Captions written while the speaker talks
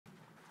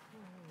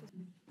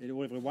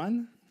Hello,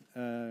 everyone.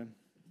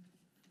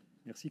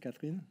 Merci,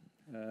 Catherine,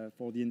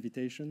 for the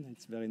invitation.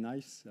 It's very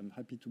nice. I'm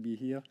happy to be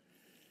here.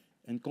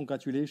 And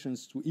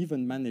congratulations to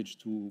even manage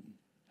to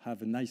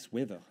have a nice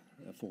weather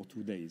for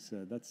 2 days.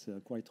 That's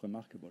quite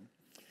remarkable.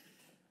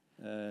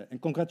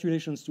 And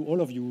congratulations to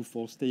all of you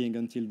for staying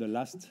until the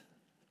last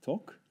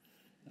talk.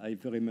 I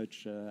very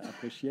much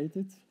appreciate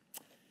it.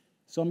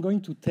 So I'm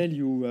going to tell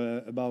you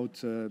about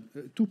 2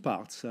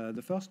 parts.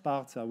 The first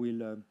part, I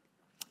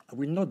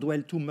will not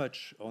dwell too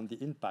much on the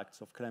impacts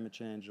of climate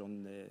change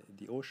on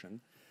the ocean,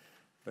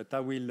 but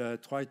I will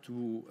try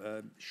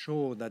to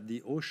show that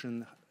the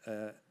ocean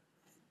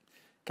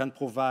can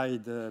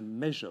provide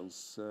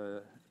measures,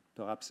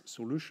 perhaps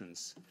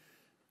solutions,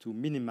 to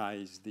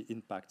minimize the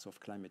impacts of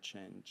climate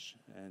change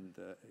and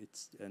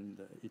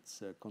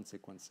its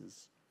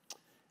consequences.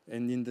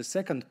 And in the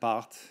second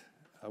part,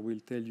 I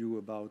will tell you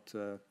about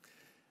a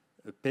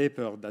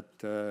paper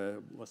that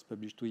was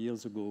published 2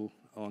 years ago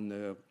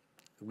on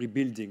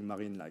rebuilding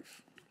marine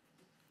life.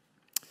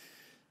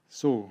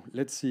 So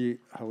let's see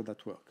how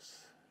that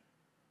works.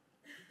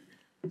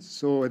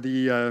 So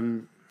these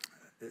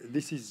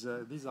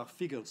are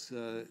figures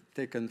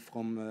taken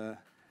from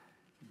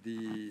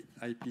the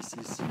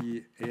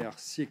IPCC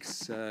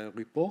AR6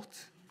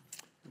 report,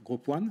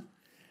 Group 1,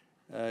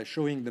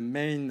 showing the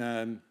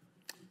main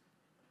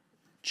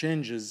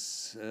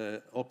changes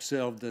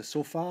observed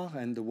so far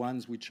and the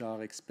ones which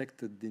are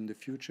expected in the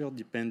future,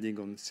 depending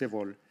on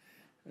several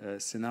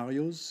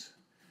scenarios.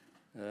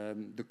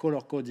 The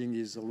color coding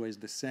is always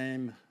the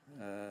same.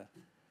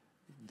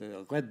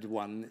 The red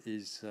one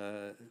is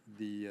a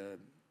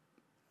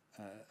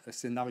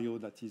scenario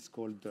that is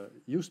called,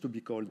 used to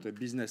be called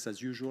business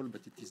as usual,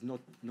 but it is no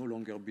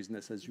longer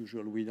business as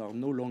usual. We are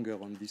no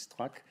longer on this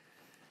track.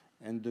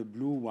 And the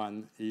blue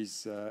one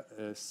is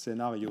a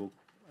scenario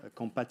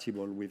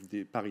compatible with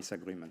the Paris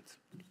Agreement.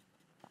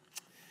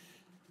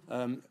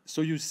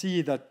 So you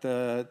see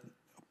that,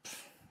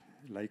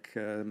 like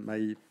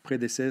my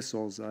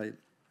predecessors, I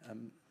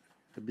am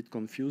a bit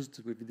confused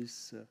with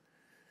this.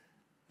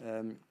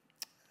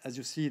 As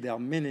you see, there are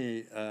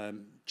many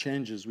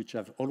changes which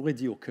have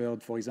already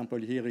occurred. For example,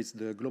 here is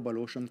the global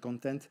ocean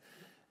content,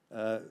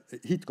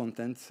 heat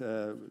content.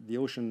 The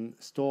ocean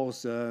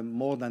stores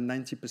more than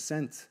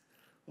 90%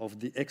 of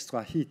the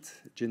extra heat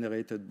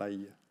generated by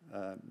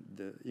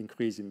the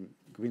increase in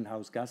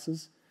greenhouse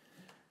gases.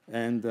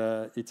 And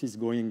it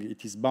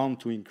is bound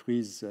to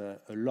increase a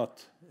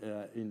lot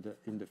in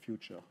the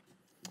future.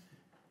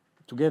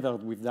 Together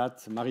with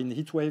that, marine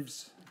heat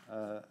waves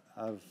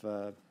have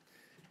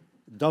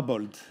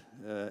doubled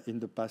in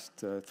the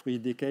past 3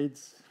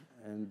 decades,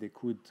 and they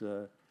could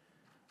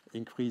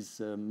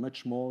increase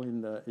much more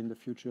in the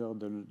future.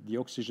 The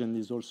oxygen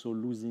is also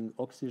losing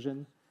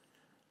oxygen.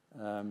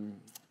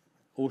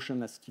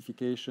 Ocean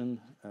acidification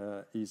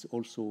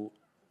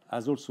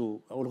has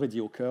also already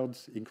occurred,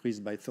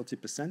 increased by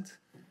 30%.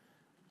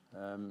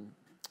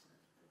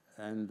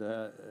 And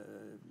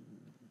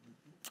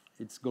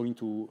it's going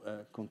to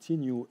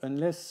continue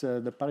unless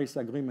the Paris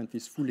Agreement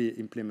is fully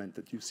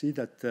implemented. You see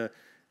that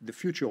the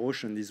future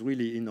ocean is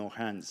really in our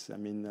hands. I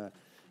mean,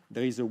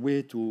 there is a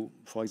way to,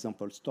 for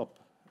example, stop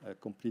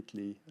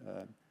completely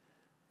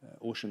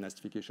ocean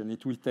acidification.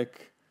 It will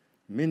take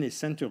many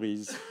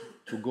centuries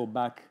to go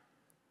back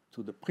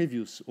to the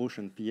previous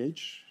ocean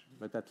pH,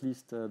 but at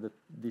least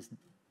this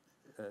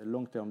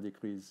long-term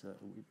decrease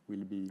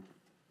will be,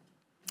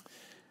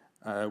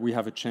 we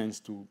have a chance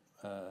to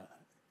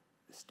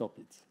stop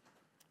it.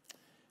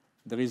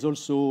 There is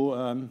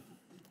also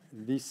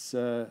this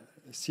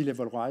sea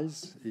level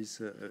rise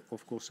is,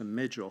 of course, a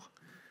major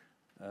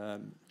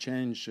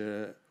change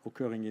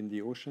occurring in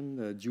the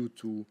ocean due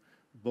to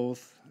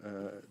both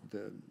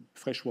the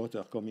fresh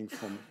water coming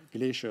from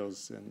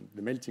glaciers and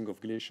the melting of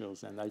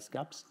glaciers and ice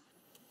caps,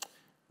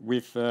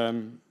 with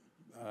an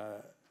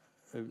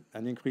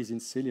increase in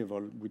sea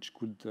level, which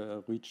could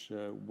reach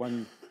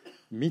 1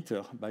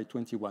 meter by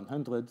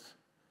 2100.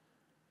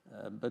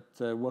 But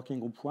Working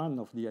Group 1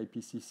 of the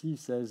IPCC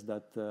says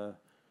that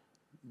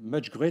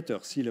much greater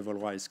sea level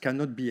rise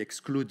cannot be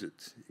excluded.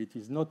 It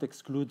is not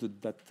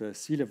excluded that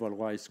sea level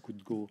rise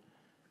could go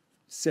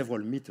several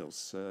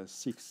meters,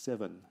 6,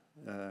 7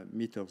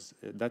 meters.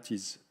 That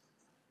is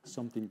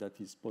something that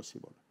is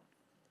possible.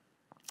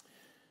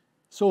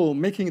 So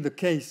making the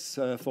case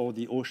for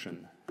the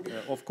ocean,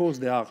 of course,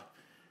 there are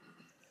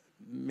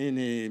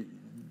many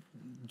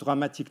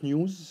dramatic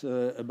news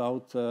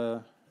about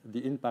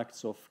the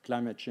impacts of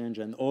climate change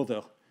and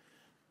other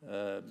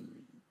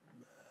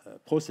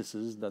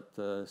processes that,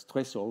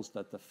 stressors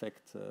that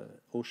affect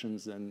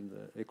oceans and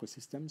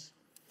ecosystems.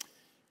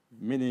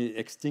 Many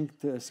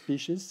extinct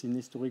species in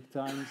historic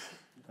times,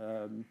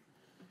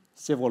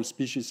 several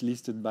species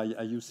listed by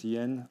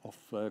IUCN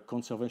of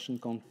conservation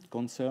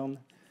concern,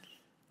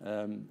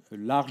 a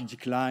large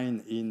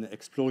decline in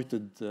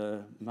exploited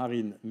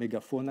marine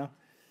megafauna.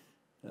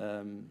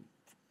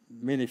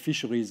 Many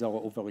fisheries are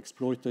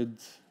overexploited.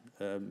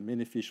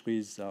 Many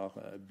fisheries are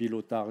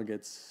below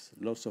targets,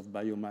 loss of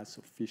biomass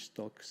of fish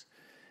stocks,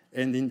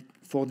 And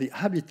for the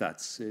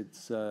habitats,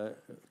 it's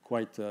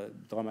quite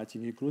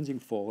dramatic, including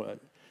for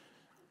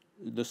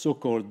the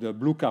so-called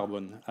blue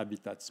carbon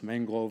habitats,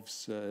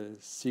 mangroves,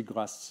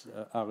 seagrass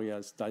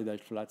areas, tidal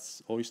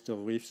flats, oyster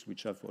reefs,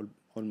 which have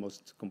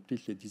almost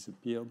completely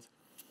disappeared,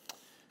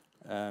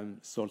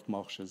 salt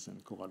marshes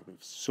and coral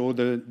reefs. So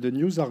the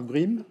news are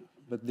grim,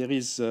 but there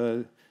is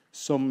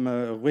some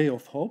ray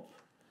of hope.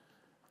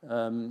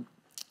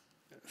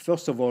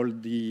 First of all,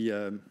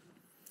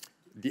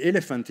 the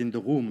elephant in the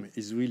room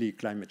is really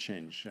climate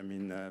change. I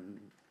mean,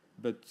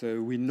 but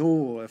we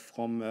know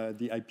from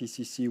the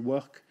IPCC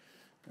work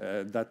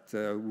that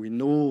we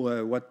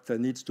know what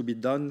needs to be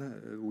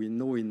done. We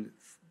know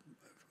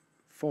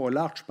for a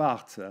large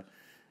part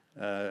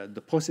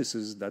the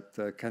processes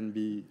that can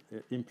be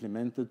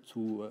implemented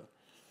to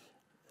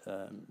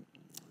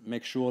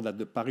make sure that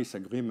the Paris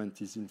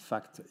Agreement is in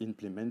fact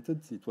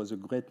implemented. It was a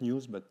great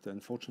news, but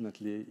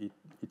unfortunately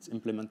its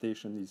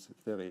implementation is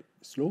very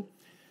slow.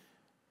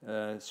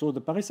 So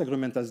the Paris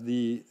Agreement has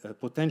the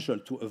potential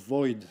to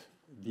avoid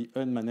the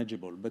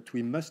unmanageable, but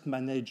we must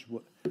manage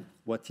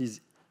what is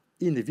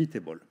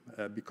inevitable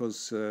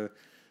because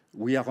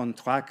we are on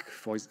track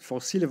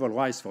for sea level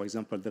rise, for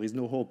example. There is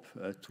no hope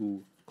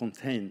to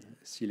contain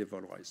sea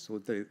level rise. So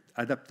the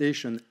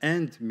adaptation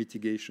and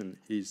mitigation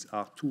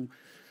are two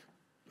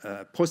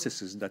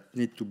processes that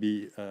need to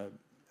be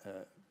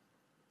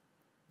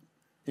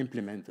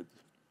implemented.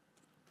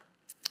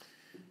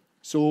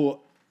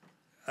 So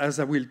as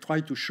I will try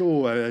to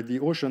show, the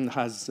ocean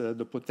has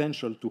the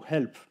potential to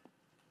help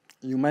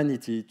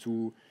humanity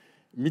to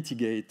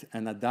mitigate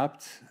and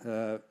adapt,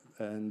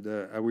 and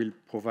I will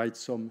provide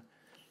some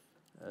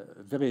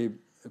very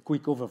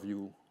quick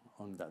overview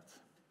on that.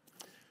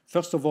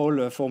 First of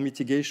all, for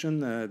mitigation,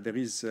 there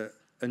is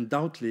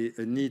undoubtedly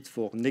a need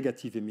for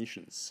negative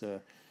emissions.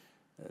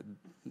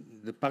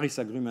 The Paris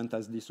Agreement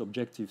has this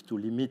objective to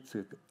limit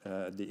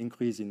the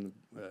increase in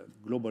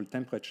global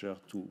temperature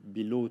to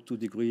below 2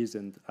 degrees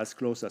and as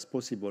close as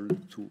possible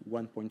to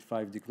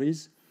 1.5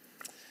 degrees.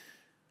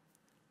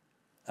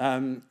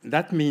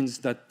 That means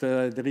that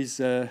there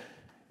is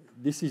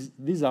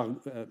these are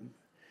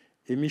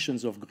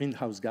emissions of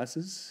greenhouse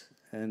gases,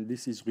 and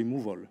this is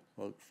removal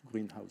of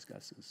greenhouse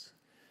gases.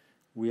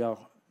 We are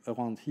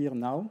around here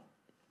now.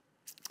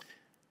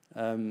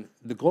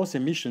 The gross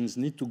emissions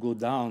need to go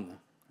down,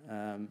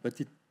 but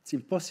it's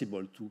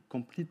impossible to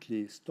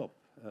completely stop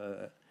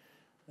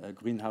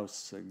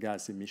greenhouse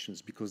gas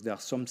emissions because there are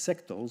some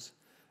sectors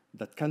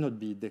that cannot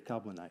be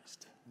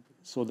decarbonized.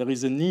 So there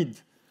is a need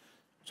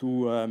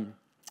to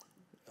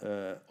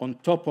on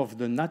top of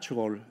the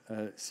natural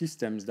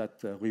systems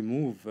that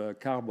remove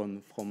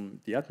carbon from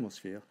the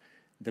atmosphere,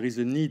 there is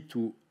a need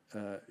to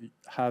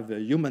have a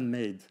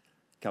human-made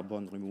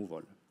carbon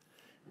removal.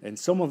 And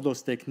some of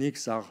those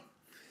techniques are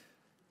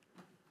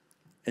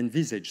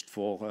envisaged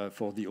for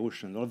the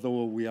ocean,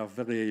 although we are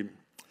very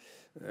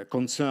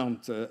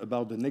concerned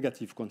about the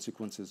negative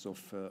consequences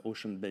of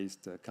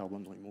ocean-based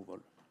carbon removal.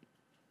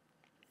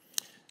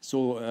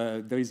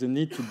 So there is a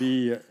need to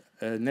be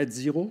net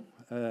zero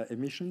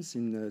emissions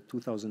in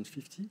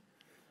 2050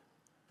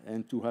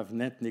 and to have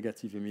net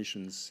negative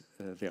emissions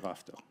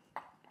thereafter.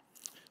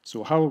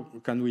 So how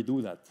can we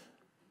do that?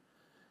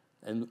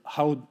 And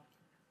how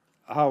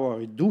are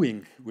we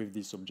doing with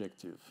this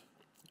objective?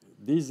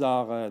 These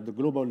are the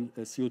global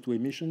CO2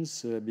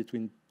 emissions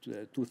between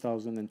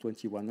 2000 and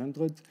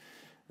 2100.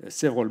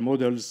 Several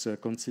models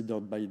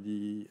considered by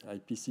the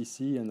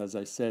IPCC, and as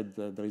I said,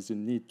 there is a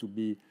need to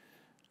be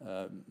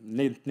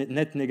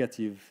net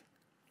negative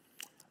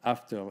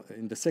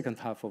in the second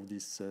half of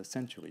this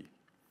century.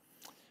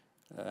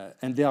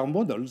 And there are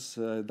models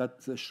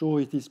that show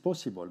it is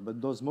possible,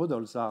 but those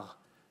models are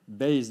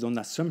based on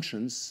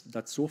assumptions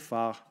that so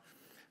far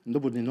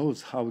nobody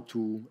knows how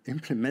to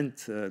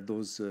implement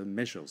those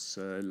measures,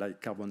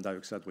 like carbon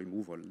dioxide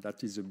removal.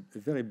 That is a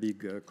very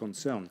big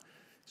concern.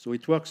 So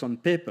it works on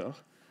paper,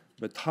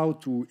 but how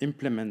to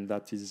implement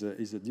that is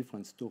a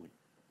different story.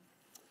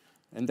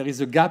 And there is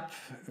a gap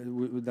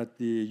that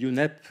the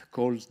UNEP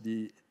calls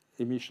the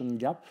emission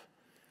gap.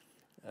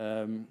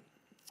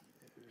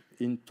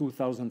 In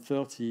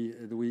 2030,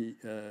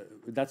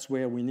 that's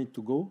where we need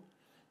to go.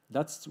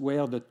 That's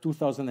where the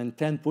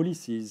 2010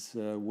 policies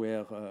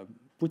were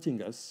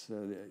putting us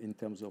in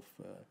terms of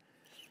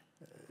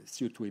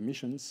CO2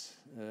 emissions.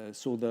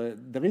 So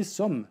there is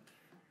some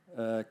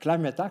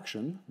climate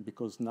action,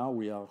 because now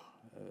we are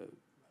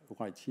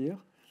right here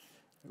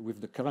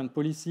with the current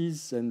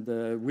policies, and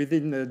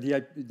within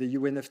the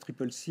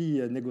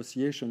UNFCCC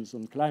negotiations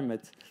on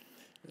climate,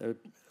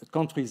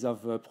 countries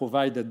have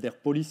provided their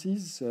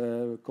policies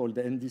called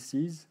the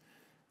NDCs,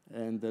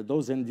 and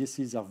those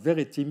NDCs are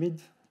very timid.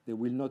 They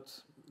will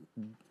not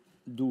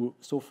do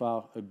so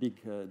far a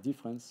big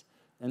difference.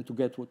 And to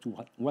get to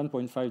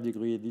 1.5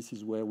 degrees, this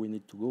is where we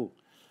need to go.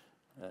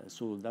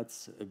 So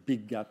that's a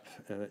big gap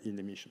in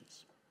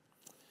emissions.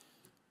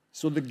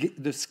 So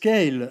the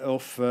scale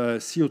of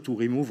CO2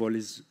 removal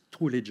is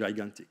truly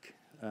gigantic.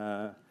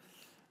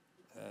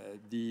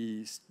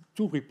 The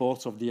two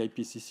reports of the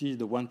IPCC,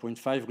 the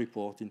 1.5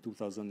 report in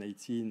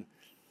 2018,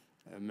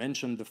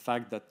 mentioned the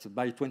fact that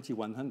by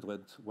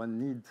 2100,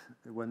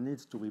 one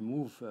needs to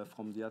remove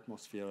from the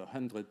atmosphere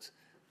 100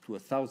 to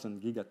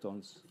 1,000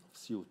 gigatons of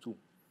CO2.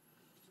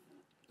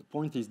 The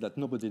point is that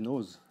nobody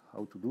knows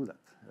how to do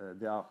that.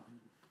 There are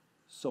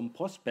some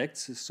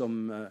prospects,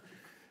 some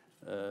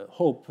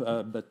hope,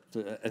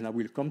 and I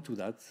will come to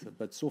that,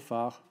 but so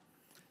far,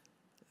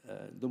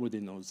 nobody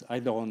knows,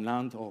 either on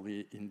land or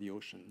in the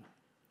ocean.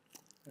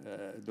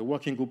 The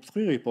Working Group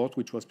 3 report,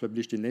 which was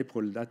published in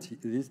April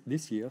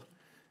this year,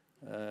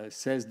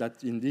 says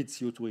that indeed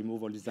CO2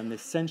 removal is an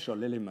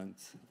essential element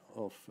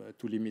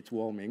to limit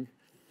warming,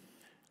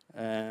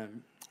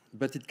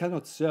 but it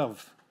cannot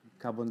serve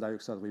carbon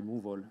dioxide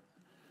removal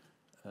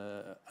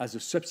as a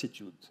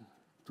substitute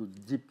to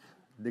deep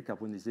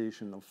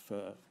decarbonization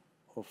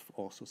of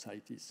our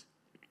societies.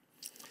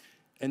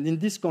 And in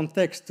this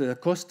context,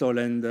 coastal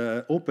and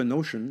open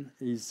ocean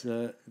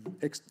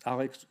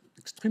are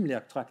extremely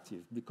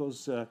attractive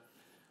because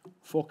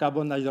for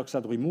carbon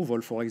dioxide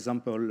removal, for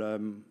example,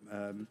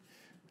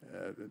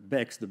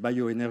 BECCS, the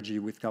bioenergy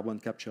with carbon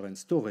capture and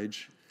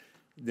storage,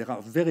 there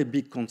are very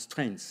big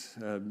constraints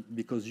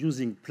because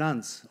using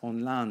plants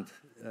on land,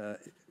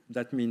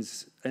 that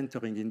means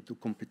entering into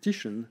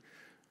competition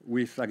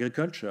with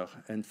agriculture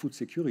and food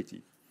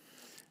security.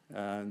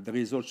 There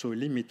is also a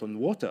limit on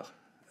water,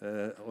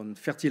 on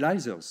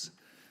fertilizers.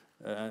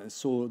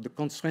 So the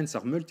constraints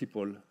are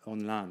multiple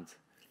on land.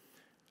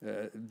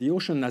 The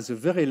ocean has a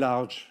very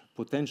large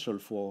potential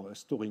for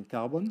storing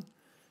carbon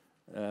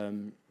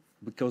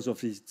because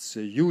of its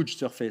huge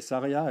surface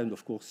area, and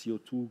of course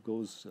CO2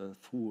 goes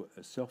through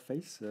a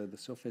surface, the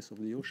surface of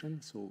the ocean,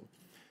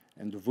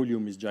 and the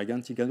volume is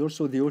gigantic. And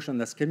also the ocean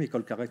has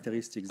chemical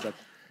characteristics that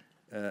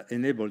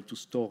enable to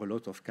store a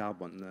lot of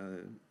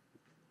carbon,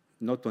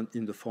 not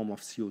in the form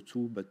of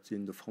CO2, but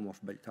in the form of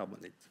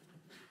bicarbonate.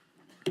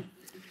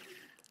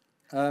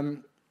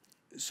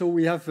 So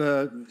we have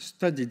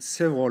studied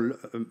several,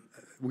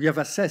 we have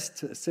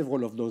assessed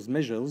several of those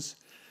measures,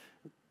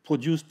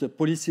 produced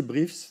policy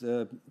briefs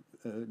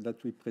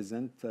that we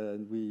present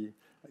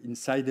in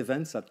side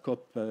events at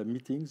COP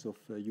meetings of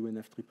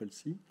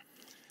UNFCCC.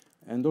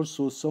 And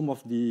also some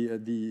of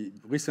the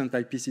recent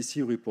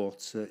IPCC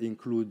reports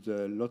include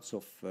lots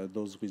of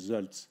those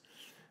results.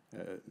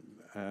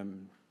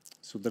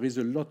 So there is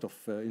a lot of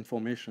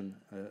information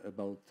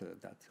about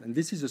that. And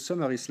this is a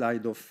summary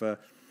slide of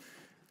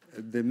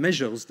the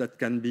measures that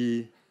can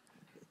be,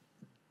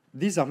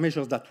 these are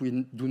measures that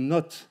we do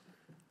not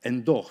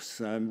endorse.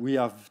 We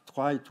have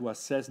tried to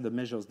assess the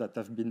measures that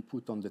have been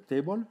put on the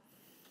table.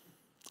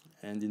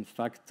 And in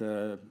fact,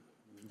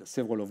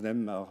 several of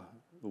them are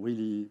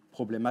really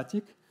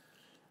problematic.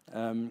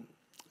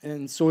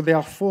 And so there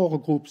are four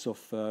groups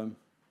of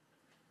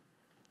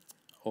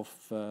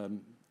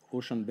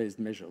ocean-based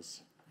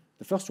measures.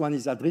 The first one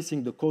is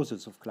addressing the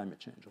causes of climate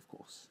change, of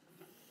course.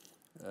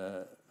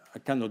 I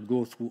cannot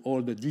go through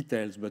all the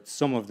details, but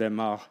some of them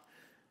are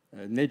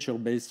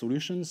nature-based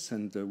solutions,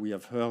 and we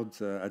have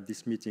heard at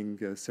this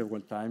meeting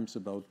several times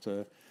about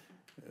the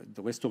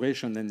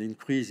restoration and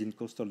increase in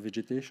coastal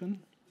vegetation.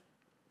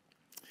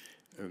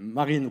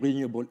 Marine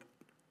renewable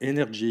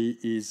energy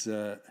is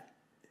a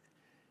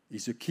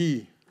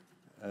key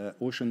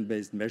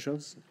ocean-based measure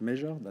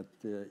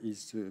that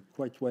is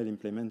quite well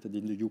implemented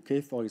in the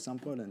UK, for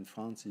example, and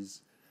France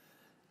is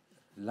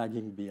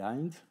lagging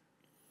behind.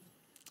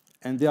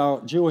 And there are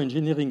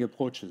geoengineering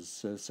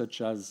approaches, such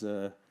as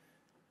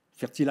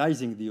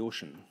fertilizing the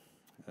ocean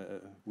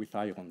with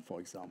iron, for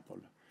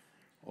example,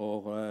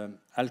 or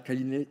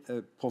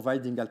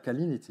providing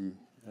alkalinity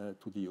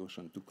to the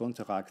ocean to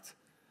counteract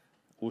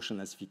ocean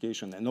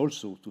acidification and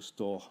also to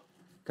store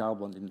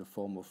carbon in the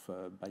form of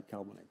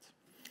bicarbonate.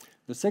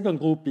 The second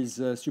group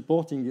is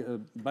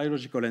supporting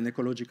biological and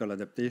ecological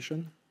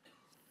adaptation,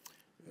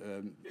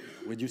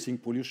 reducing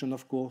pollution,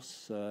 of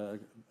course,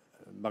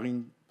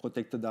 marine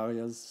protected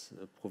areas,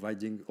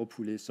 providing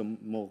hopefully some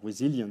more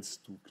resilience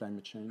to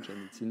climate change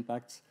and its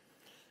impacts,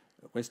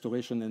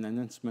 restoration and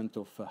enhancement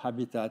of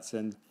habitats,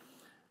 and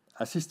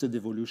assisted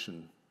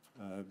evolution,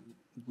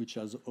 which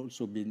has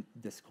also been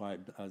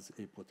described as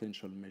a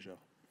potential measure.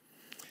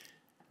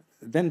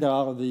 Then there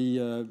are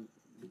the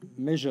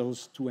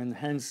measures to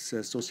enhance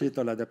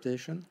societal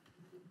adaptation.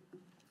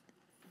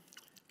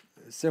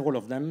 Several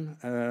of them.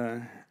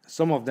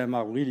 Some of them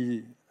are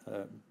really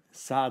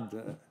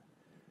sad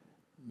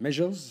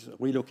measures,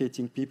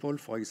 relocating people,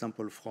 for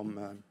example,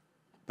 from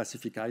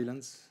Pacific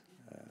Islands,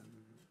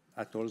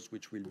 atolls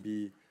which will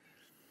be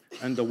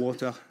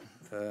underwater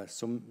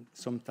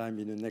sometime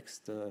in the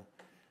next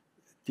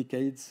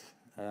decades,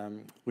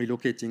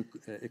 relocating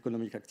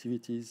economic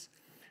activities,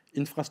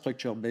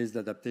 infrastructure-based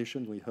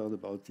adaptation. We heard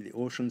about the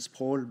ocean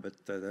sprawl, but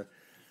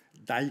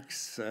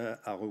dikes are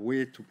a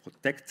way to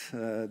protect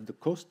the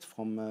coast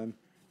from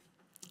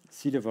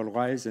sea level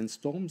rise and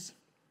storms.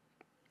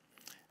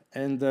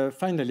 And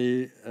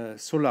finally,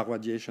 solar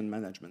radiation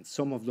management.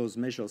 Some of those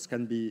measures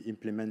can be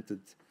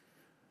implemented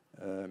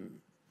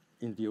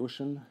in the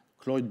ocean,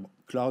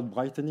 cloud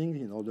brightening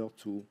in order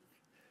to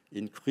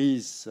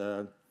increase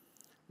the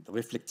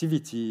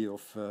reflectivity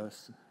of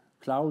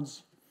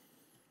clouds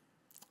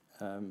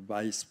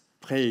by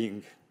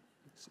spraying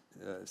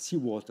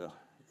seawater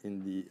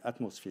in the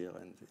atmosphere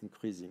and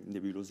increasing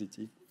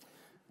nebulosity,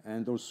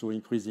 and also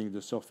increasing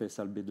the surface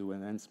albedo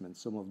enhancement.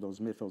 Some of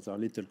those methods are a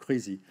little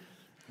crazy,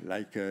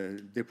 like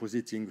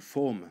depositing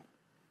foam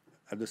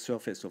at the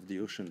surface of the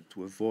ocean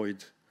to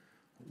avoid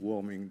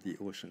warming the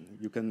ocean.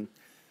 You can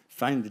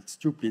find it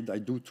stupid, I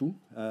do too,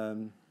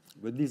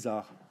 but these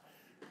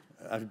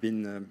have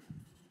been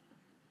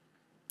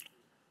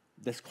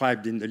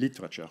described in the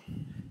literature.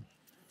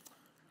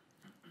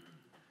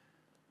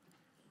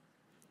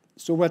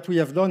 So what we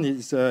have done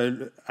is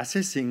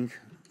assessing,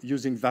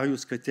 using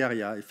various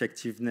criteria,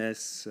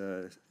 effectiveness,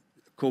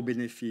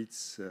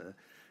 co-benefits,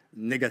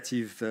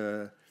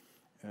 negative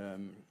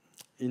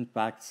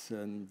impacts,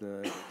 and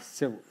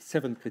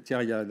 7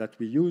 criteria that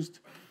we used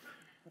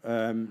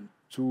and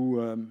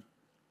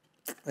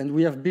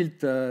we have built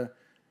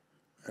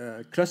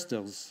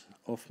clusters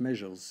of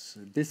measures: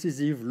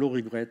 decisive, low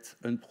regret,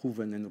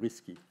 unproven, and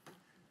risky.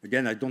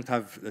 Again, I don't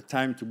have the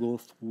time to go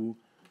through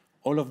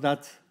all of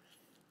that.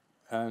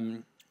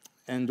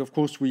 And of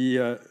course, we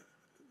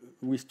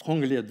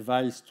strongly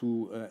advise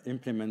to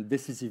implement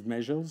decisive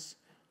measures,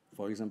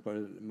 for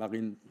example,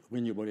 marine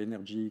renewable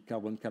energy,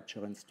 carbon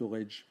capture and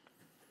storage,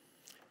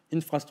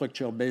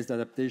 infrastructure-based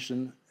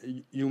adaptation.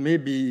 You may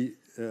be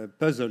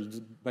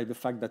puzzled by the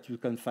fact that you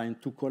can find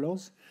 2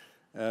 colors,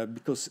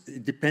 because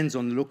it depends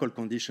on local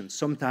conditions.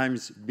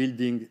 Sometimes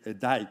building a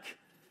dike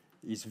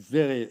is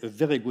a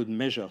very good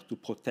measure to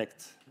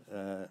protect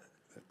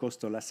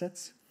coastal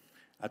assets.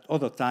 At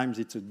other times,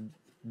 it's a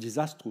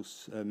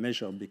disastrous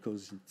measure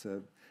because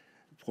it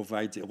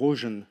provides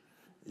erosion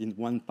in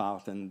one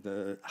part and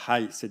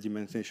high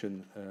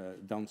sedimentation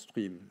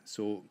downstream.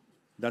 So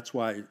that's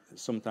why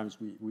sometimes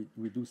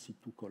we do see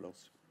 2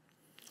 colors.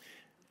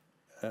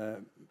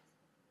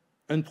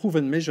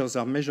 Unproven measures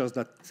are measures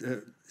that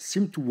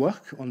seem to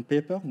work on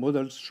paper.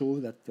 Models show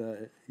that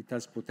it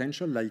has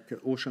potential, like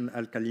ocean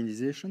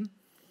alkalinization.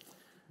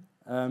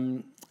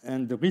 And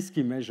the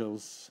risky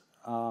measures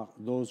are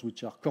those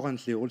which are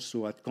currently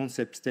also at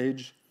concept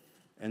stage,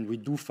 and we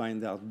do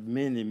find there are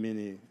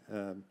many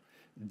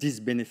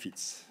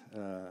disbenefits,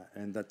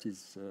 and that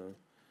is,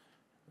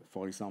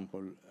 for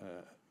example,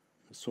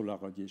 solar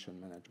radiation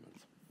management.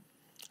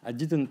 I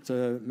didn't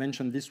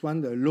mention this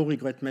one, the low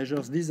regret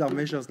measures. These are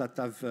measures that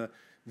have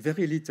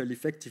very little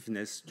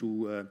effectiveness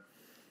to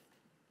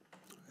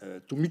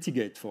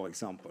mitigate, for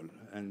example.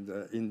 And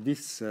in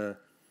this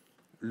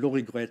low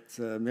regret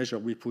measure,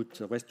 we put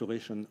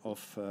restoration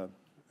of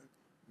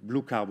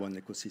blue carbon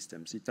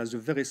ecosystems. It has a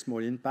very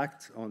small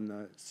impact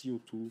on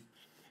CO2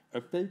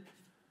 uptake,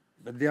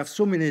 but they have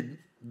so many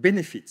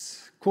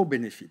benefits,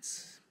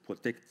 co-benefits.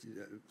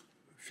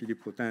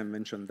 Philippe Cotin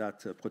mentioned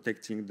that,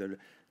 protecting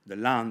the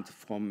land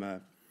from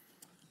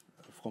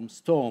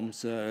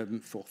storms,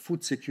 for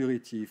food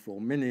security, for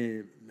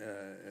many,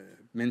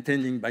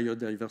 maintaining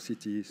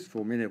biodiversity,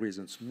 for many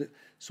reasons.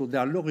 So they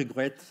are low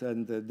regret,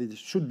 and they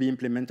should be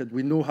implemented.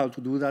 We know how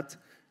to do that,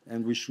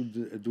 and we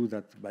should do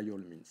that by all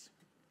means.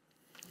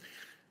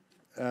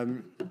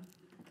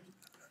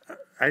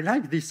 I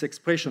like this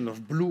expression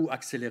of blue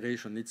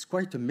acceleration. It's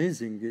quite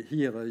amazing.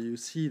 Here you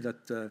see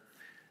that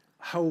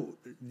how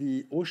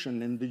the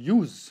ocean and the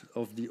use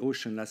of the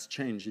ocean has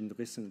changed in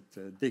recent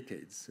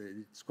decades.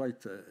 It's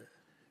quite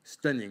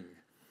stunning.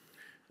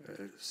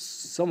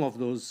 Some of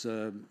those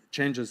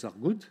changes are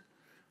good.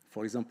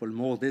 For example,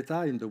 more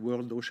data in the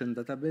World Ocean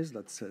Database,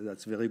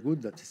 that's very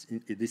good.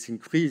 This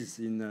increase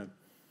in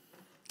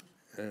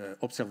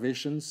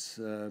observations,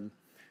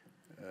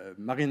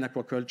 marine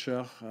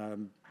aquaculture,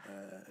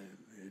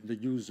 the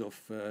use of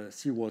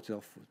seawater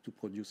to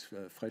produce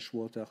fresh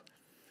water,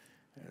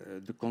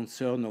 the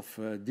concern of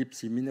deep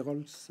sea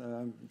minerals,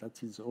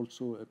 that is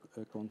also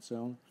a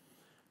concern.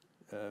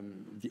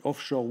 The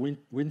offshore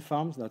wind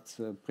farms, that's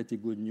pretty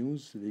good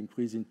news. The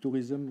increase in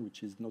tourism,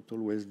 which is not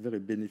always very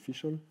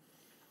beneficial.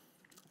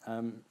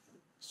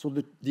 So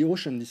the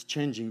ocean is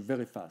changing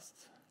very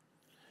fast.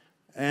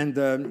 And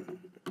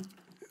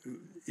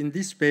in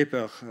this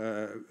paper,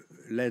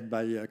 led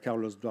by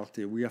Carlos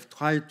Duarte, we have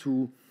tried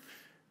to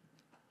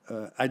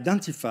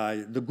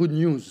identify the good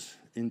news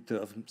in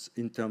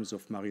terms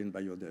of marine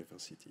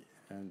biodiversity.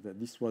 And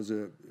this was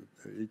a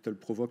little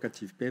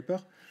provocative paper.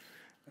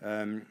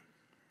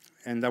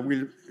 And I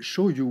will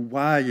show you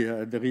why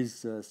there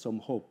is some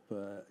hope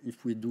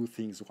if we do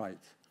things right.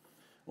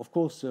 Of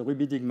course,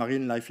 rebuilding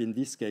marine life in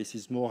this case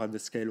is more at the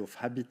scale of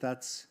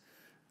habitats,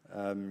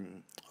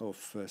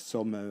 of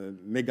some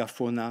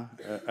megafauna,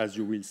 as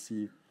you will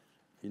see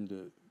in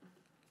the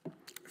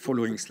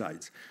following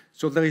slides.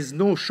 So there is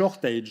no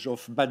shortage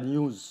of bad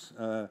news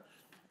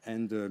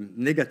and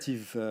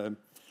negative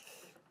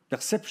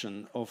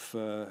perception of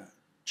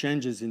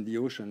changes in the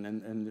ocean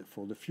and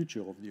for the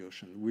future of the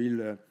ocean.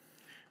 Will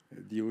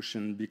the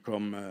ocean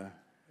become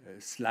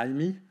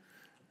slimy?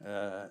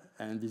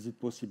 And is it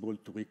possible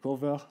to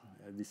recover?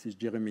 This is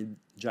Jeremy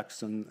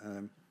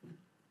Jackson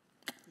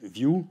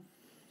view,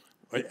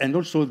 and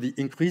also the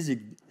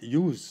increasing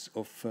use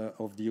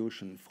of the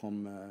ocean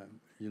from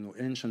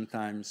ancient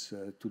times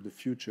to the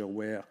future,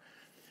 where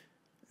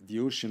the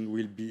ocean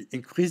will be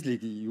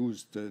increasingly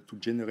used to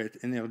generate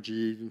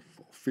energy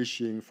for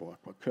fishing, for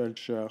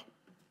aquaculture.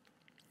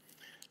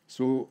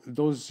 So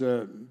those,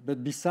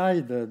 but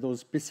beside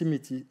those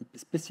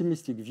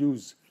pessimistic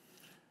views,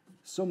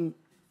 some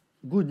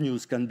good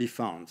news can be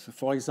found.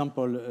 For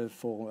example,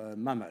 for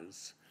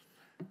mammals,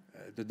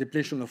 the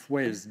depletion of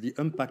whales, the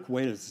humpback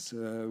whales,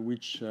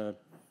 which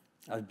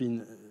have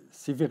been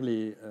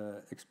severely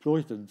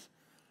exploited,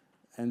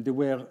 and they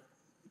were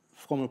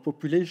from a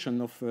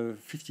population of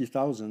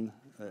 50,000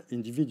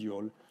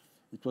 individual,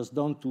 it was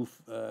down to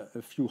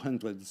a few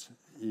hundreds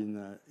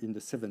in the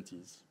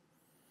 70s.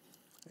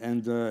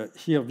 And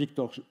here,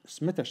 Victor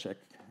Smetashek,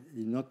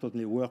 he not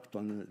only worked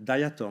on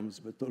diatoms,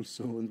 but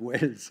also on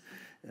whales,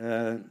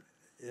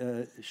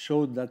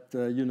 showed that,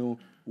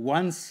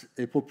 once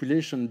a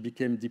population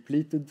became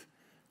depleted,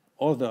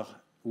 other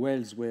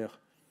whales were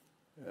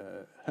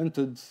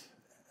hunted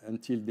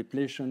until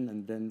depletion,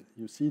 and then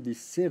you see this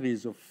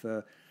series of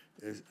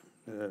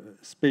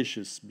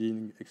species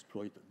being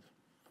exploited.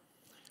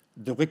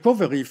 The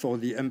recovery for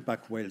the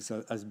humpback whales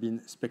has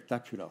been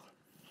spectacular.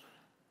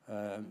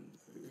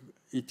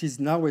 It is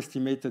now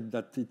estimated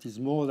that it is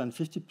more than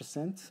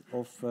 50%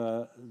 of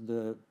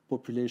the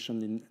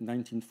population in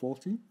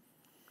 1940.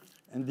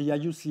 And the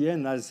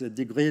IUCN has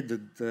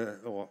degraded,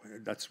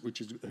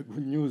 which is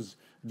good news,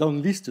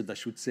 downlisted, I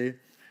should say,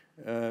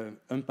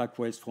 humpback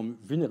whales from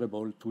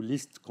vulnerable to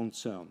least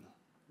concern,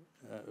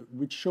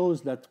 which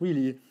shows that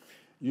really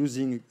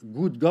using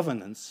good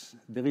governance,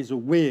 there is a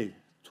way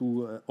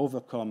to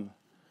overcome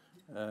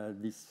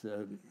this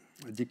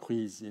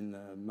decrease in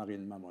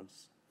marine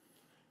mammals.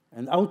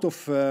 And out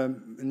of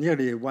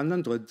nearly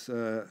 100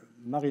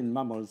 marine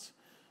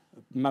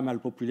mammal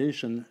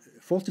population,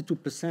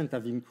 42%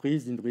 have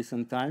increased in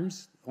recent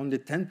times, only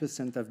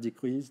 10% have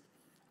decreased,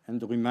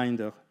 and the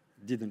remainder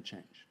didn't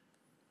change.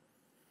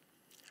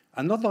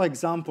 Another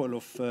example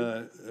of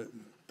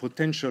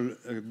potential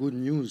good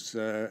news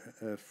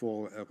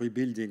for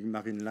rebuilding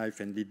marine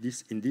life, and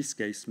in this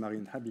case,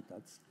 marine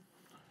habitats,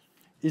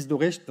 is the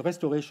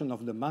restoration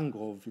of the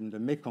mangrove in the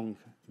Mekong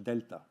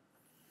Delta.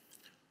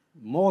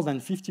 More than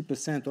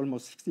 50%,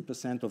 almost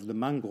 60% of the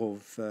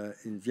mangrove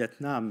in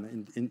Vietnam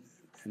and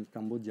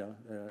Cambodia,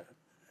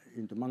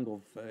 in the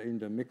mangrove in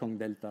the Mekong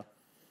Delta,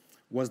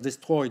 was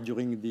destroyed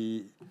during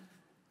the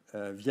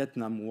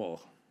Vietnam War.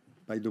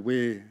 By the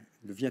way,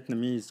 the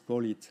Vietnamese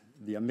call it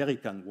the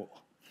American War,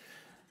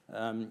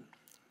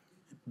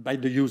 by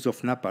the use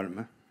of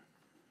napalm.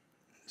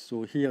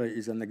 So here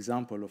is an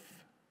example of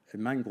a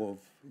mangrove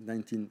in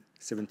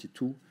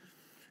 1972,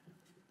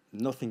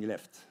 nothing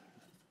left,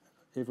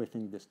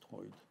 everything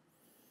destroyed.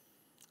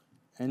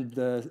 And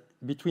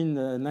between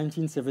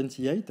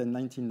 1978 and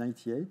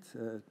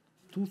 1998,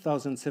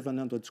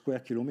 2,700 square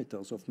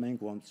kilometers of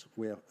mangroves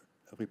were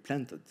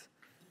replanted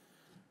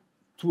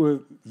to a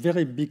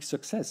very big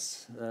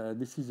success.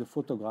 This is a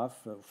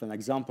photograph of an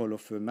example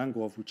of a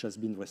mangrove which has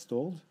been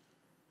restored.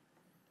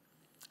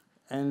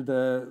 And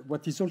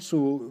what is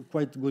also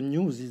quite good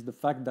news is the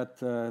fact that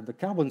the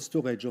carbon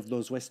storage of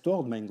those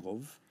restored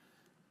mangrove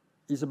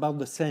is about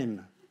the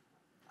same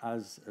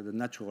as the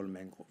natural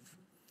mangrove.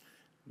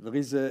 There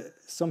is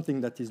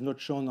something that is not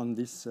shown on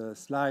this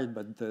slide,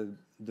 but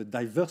the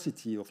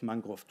diversity of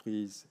mangrove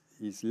trees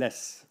is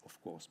less,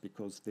 of course,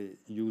 because they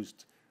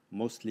used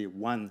mostly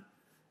one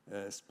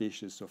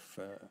species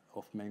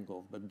of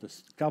mangrove. But the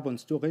carbon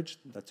storage,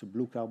 that's a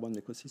blue carbon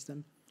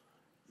ecosystem,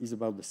 is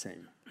about the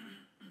same.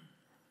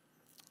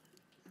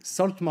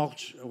 Salt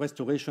marsh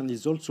restoration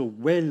is also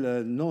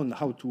well known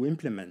how to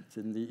implement,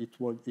 and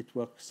it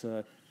works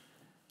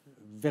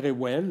very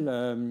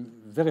well,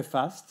 very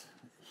fast.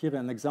 Here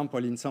an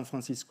example in San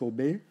Francisco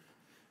Bay.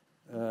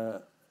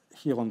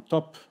 Here on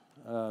top,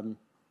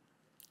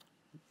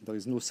 there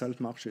is no salt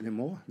marsh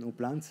anymore, no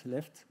plants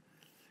left.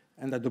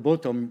 And at the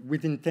bottom,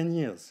 within 10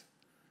 years,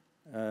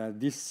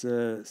 this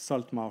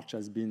salt marsh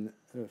has been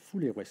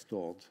fully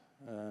restored.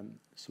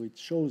 So it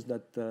shows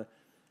that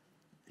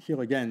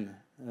here again,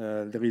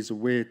 there is a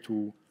way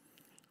to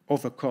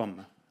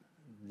overcome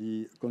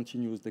the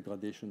continuous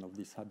degradation of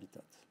this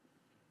habitat.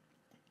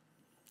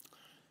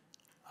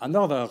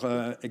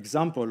 Another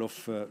example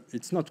of,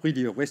 it's not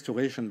really a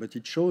restoration, but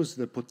it shows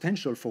the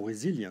potential for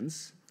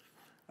resilience.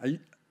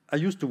 I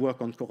used to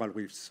work on coral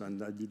reefs,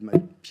 and I did my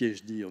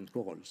PhD on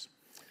corals.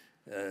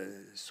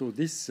 So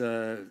this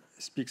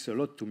speaks a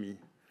lot to me.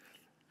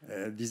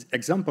 These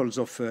examples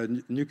of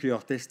nuclear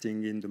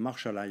testing in the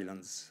Marshall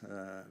Islands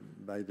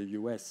by the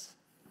US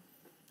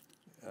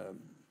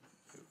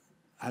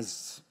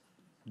has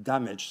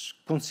damaged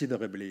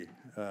considerably,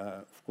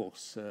 of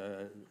course,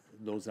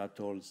 those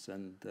atolls.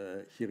 And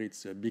here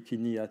it's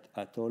Bikini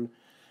Atoll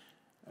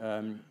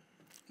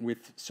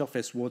with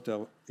surface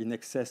water in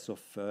excess of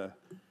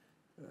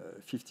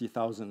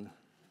 50,000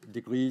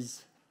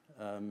 degrees,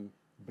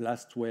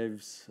 blast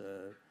waves,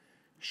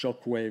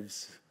 shock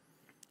waves,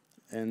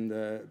 and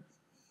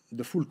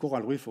the full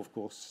coral reef, of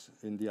course,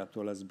 in the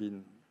atoll has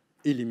been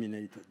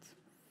eliminated.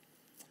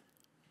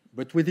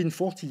 But within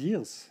 40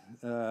 years,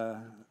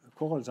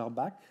 corals are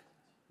back,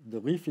 the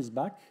reef is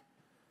back,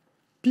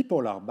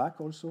 people are back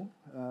also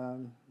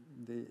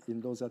in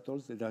those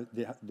atolls.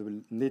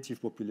 The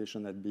native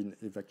population had been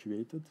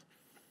evacuated.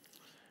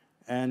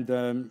 And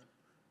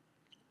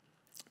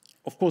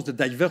of course, the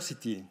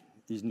diversity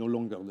is no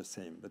longer the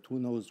same, but who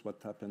knows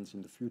what happens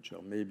in the future.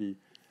 Maybe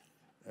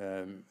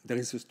there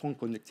is a strong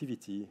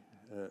connectivity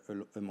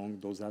among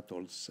those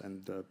atolls,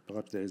 and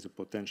perhaps there is a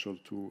potential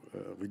to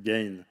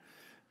regain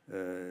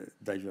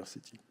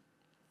diversity.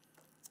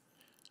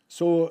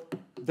 So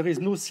there is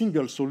no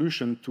single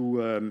solution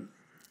to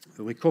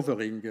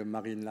recovering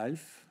marine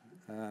life,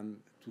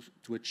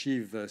 to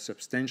achieve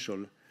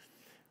substantial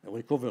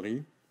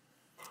recovery.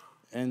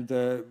 And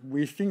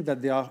we think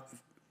that there are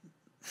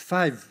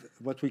 5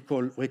 what we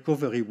call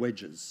recovery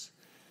wedges.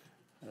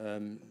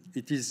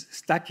 It is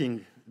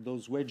stacking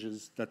those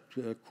wedges that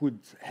could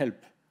help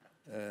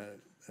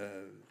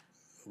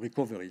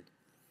recovery.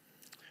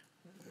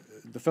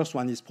 The first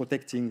one is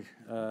protecting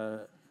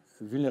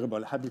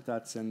vulnerable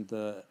habitats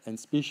and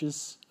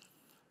species,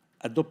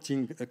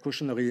 adopting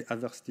cautionary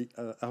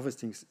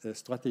harvesting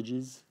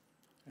strategies,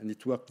 and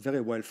it worked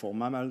very well for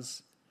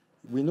mammals.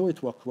 We know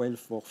it worked well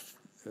for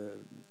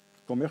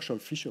commercial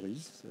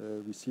fisheries.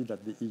 We see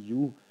that the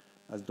EU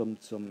has done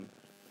some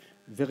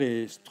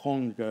very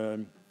strong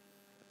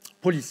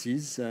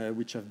policies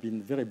which have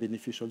been very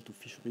beneficial to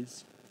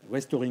fisheries,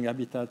 restoring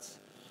habitats,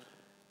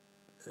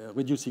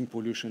 reducing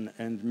pollution,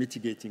 and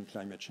mitigating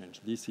climate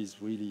change. This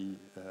is really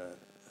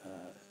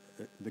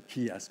the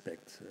key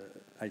aspect,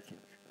 I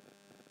think.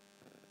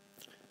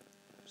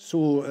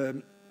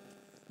 So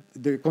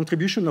the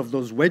contribution of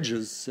those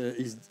wedges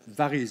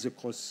varies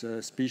across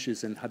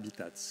species and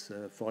habitats.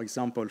 For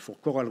example, for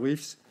coral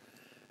reefs,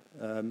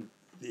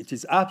 it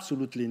is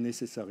absolutely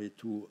necessary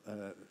to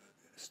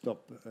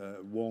stop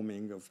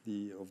warming of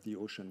the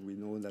ocean. We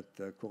know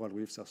that coral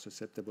reefs are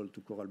susceptible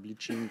to coral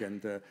bleaching,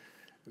 and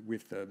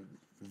with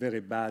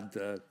very bad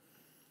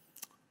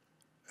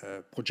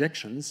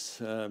projections.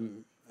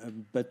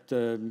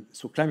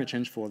 So climate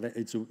change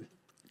it's a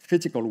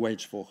critical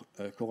wedge for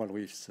coral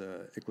reefs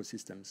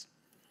ecosystems.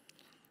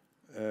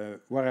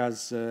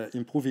 Whereas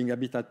improving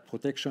habitat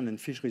protection and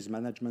fisheries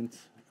management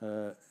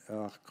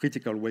are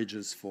critical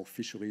wedges for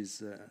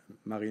fisheries,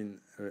 marine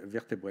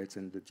vertebrates,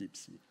 and the deep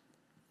sea.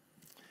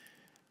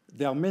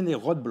 There are many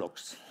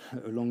roadblocks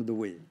along the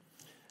way.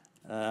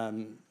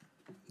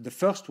 The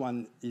first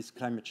one is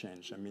climate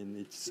change. I mean,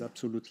 it's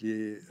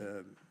absolutely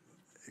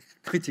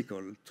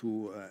critical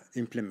to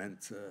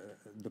implement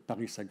the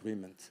Paris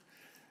Agreement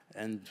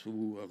and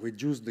to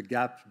reduce the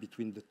gap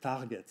between the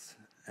targets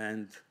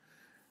and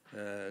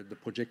the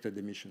projected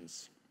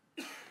emissions.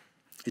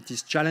 It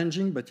is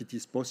challenging, but it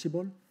is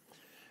possible.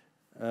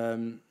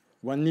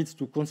 One needs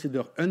to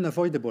consider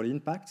unavoidable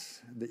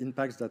impacts, the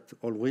impacts that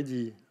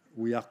already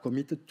we are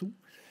committed to.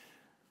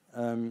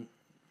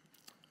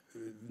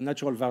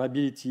 Natural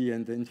variability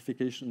and the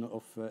identification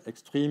of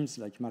extremes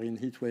like marine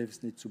heat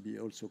waves need to be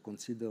also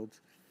considered.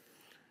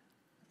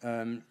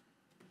 And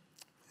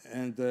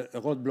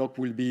a roadblock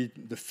will be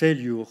the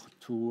failure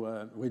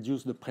to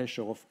reduce the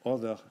pressure of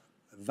other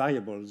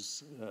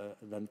variables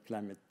than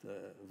climate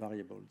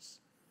variables.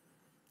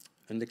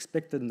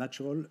 Unexpected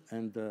natural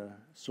and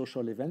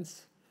social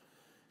events.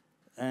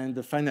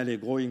 And finally, a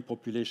growing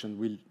population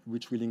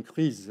which will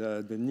increase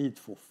the need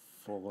for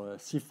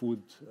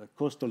seafood,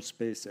 coastal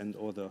space, and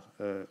other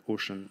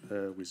ocean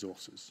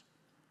resources.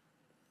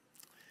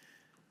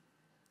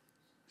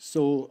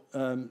 So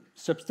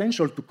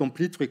substantial to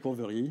complete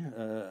recovery,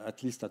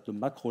 at least at the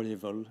macro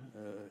level,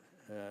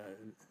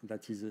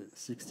 that is a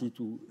 60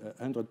 to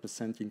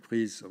 100%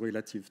 increase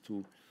relative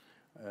to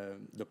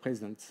the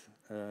present,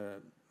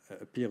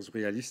 appears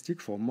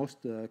realistic for most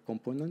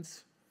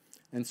components.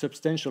 And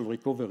substantial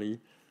recovery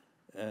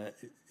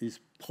is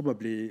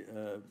probably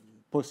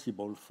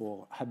possible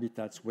for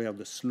habitats where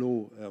the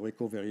slow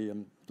recovery,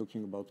 I'm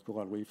talking about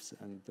coral reefs,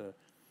 and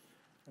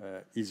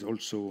is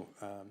also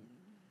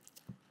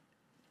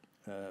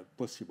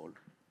possible.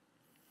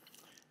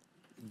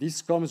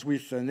 This comes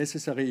with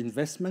necessary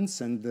investments,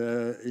 and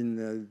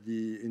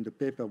in the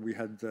paper we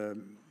had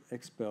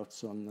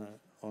experts on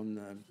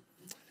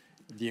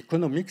the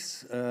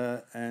economics,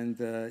 and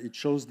it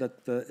shows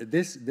that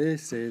they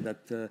say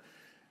that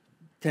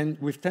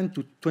with $10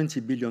 to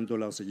 $20 billion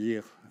a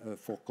year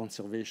for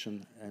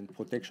conservation and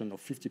protection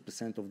of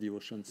 50% of the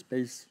ocean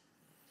space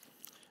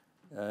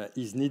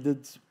is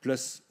needed,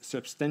 plus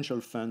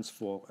substantial funds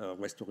for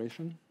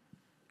restoration.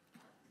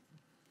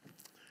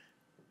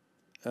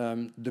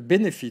 The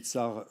benefits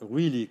are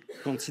really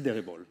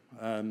considerable.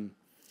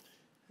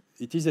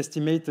 It is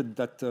estimated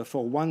that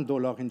for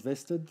 $1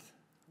 invested,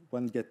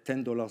 one gets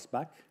 $10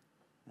 back,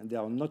 and there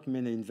are not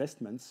many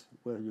investments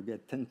where you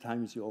get 10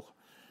 times your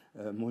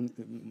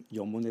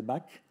money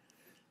back.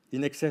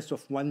 In excess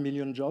of 1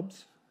 million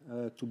jobs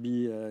to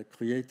be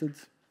created.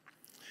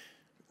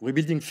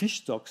 rebuilding fish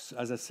stocks,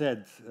 as I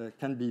said,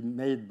 can be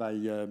made by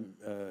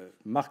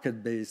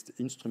market-based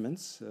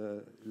instruments,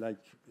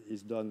 like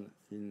is done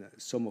in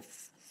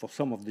for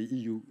some of the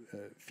EU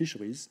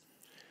fisheries.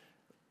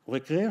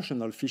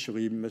 Recreational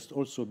fishery must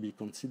also be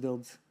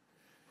considered.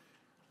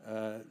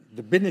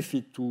 The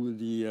benefit to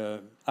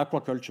the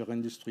aquaculture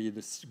industry,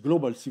 the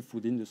global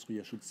seafood industry,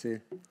 I should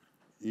say,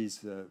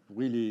 is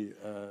really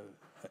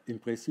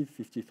impressive,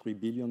 $53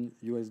 billion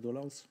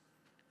US.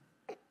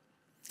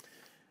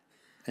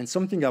 And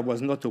something I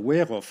was not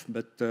aware of,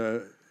 but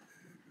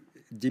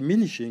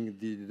diminishing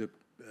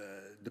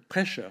the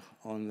pressure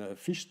on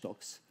fish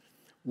stocks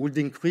would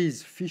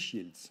increase fish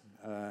yields.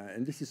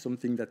 And this is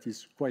something that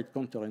is quite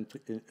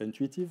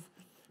counterintuitive,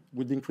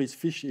 would increase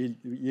fish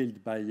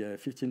yield by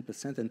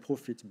 15% and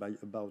profit by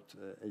about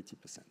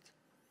 80%.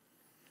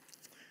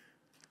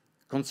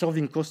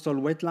 Conserving coastal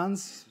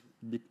wetlands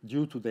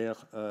due to their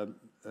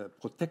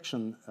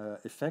protection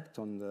effect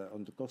on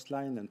the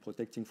coastline and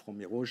protecting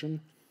from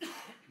erosion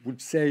would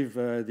save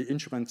the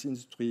insurance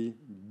industry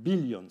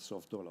billions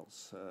of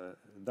dollars.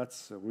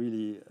 That's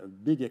really a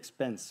big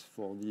expense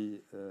for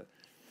the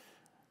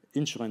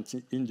insurance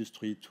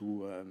industry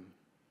to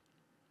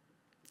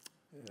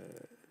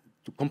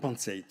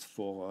compensate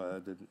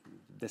for the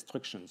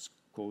destructions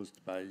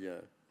caused by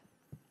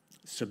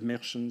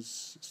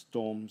submersions,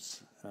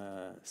 storms,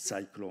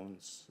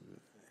 cyclones,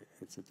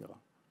 etc.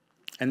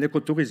 And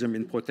ecotourism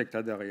in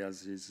protected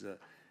areas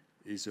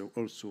is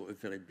also a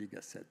very big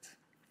asset.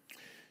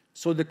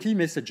 So the key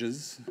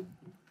messages,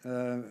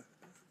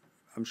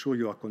 I'm sure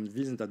you are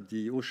convinced that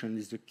the ocean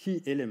is the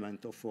key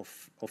element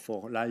of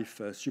our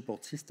life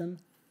support system,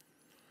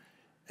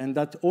 and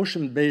that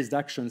ocean-based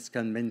actions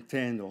can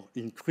maintain or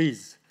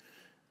increase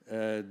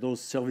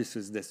those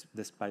services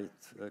despite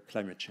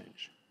climate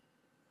change.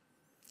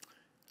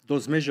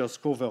 Those measures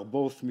cover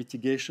both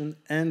mitigation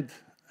and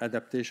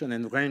adaptation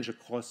and range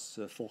across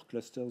 4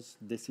 clusters: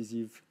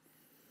 decisive,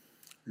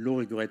 low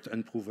regret,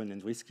 unproven,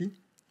 and risky.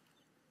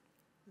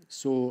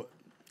 So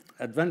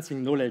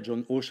advancing knowledge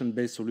on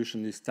ocean-based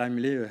solutions is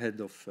timely ahead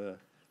of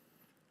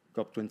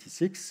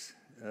COP26.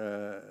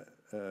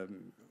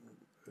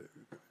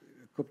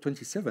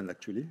 COP27,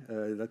 actually.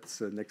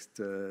 That's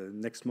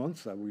next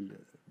month. I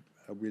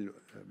will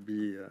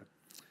be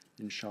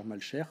in Sharm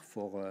el-Sheikh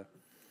for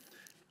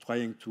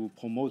trying to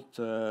promote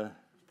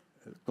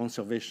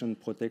conservation,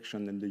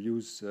 protection, and the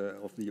use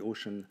of the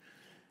ocean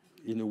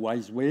in a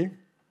wise way.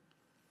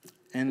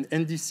 And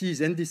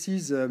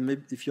NDCs,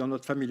 maybe if you're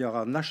not familiar,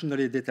 are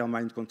nationally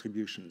determined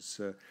contributions.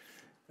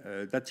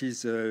 That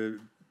is,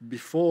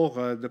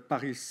 before the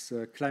Paris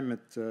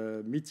climate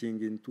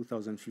meeting in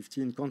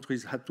 2015,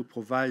 countries had to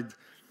provide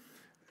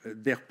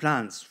their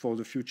plans for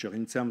the future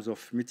in terms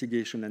of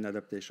mitigation and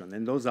adaptation.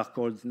 And those are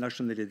called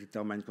nationally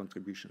determined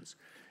contributions.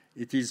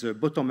 It is a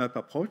bottom-up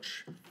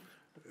approach,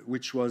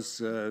 which was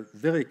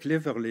very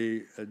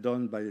cleverly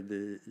done by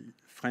the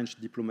French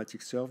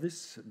diplomatic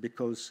service,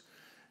 because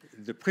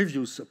the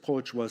previous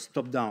approach was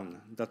top-down.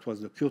 That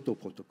was the Kyoto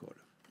Protocol,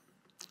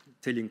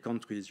 telling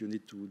countries you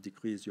need to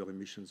decrease your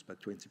emissions by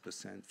 20%,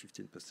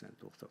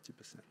 15%, or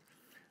 30%.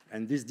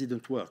 And this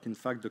didn't work. In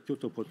fact, the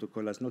Kyoto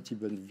Protocol has not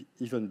even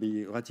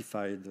been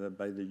ratified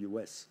by the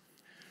US.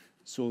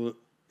 So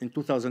in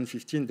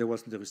 2015, there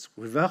was this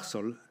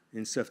reversal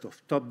instead of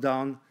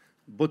top-down,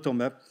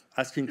 bottom-up,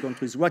 asking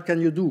countries, what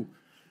can you do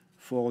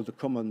for the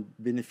common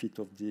benefit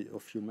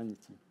of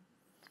humanity?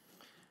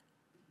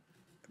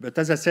 But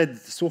as I said,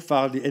 so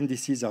far, the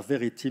NDCs are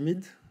very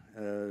timid,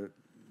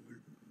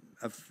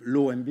 have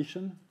low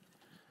ambition.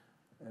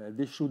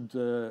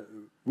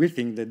 We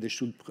think that they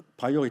should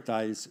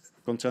prioritize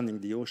concerning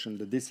the ocean,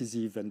 the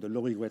decisive and the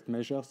low regret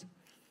measures,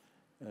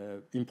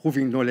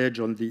 improving knowledge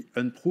on the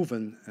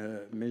unproven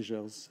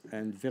measures,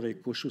 and very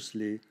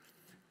cautiously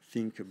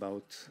think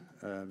about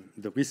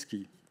the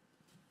risky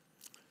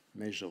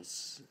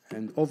measures.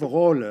 And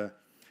overall,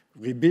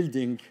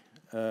 rebuilding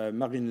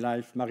marine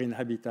life, marine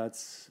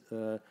habitats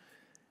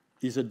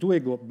is a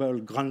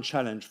doable grand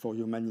challenge for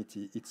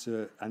humanity. It's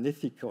an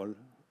ethical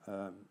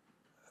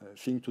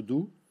thing to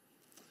do.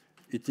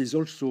 It is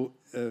also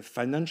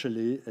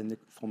financially and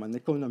from an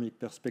economic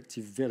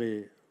perspective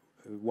very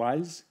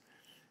wise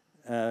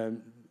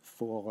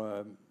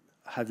for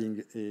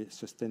having a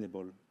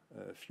sustainable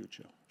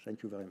future.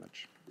 Thank you very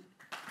much.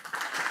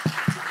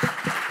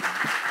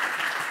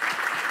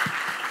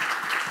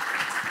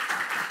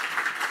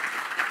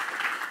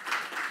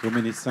 So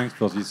many thanks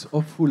for this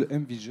hopeful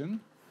envision.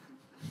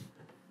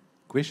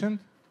 Question?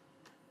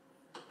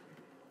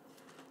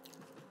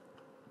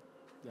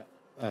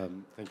 Yeah.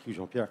 Thank you,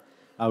 Jean-Pierre.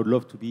 I would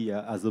love to be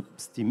as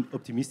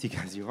optimistic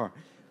as you are.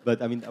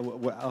 But I mean,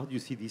 how do you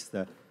see this?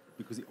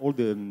 Because all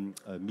the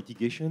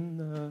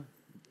mitigation,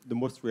 the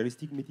most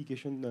realistic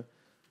mitigation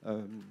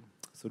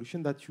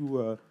solution that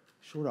you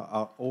showed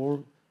are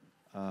all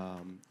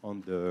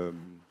on the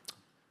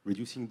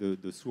reducing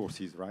the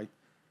sources, right?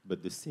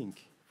 But the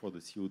sink for the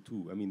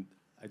CO2, I mean,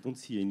 I don't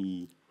see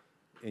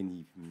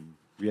any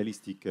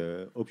realistic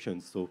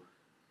options. So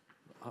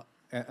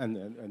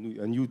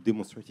And you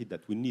demonstrated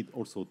that we need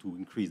also to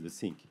increase the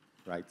sink,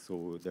 right?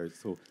 So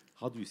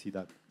how do you see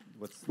that?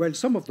 Well,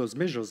 some of those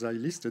measures I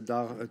listed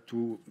are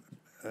to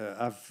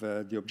have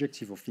the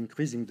objective of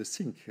increasing the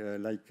sink,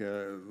 like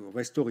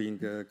restoring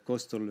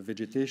coastal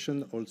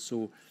vegetation,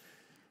 also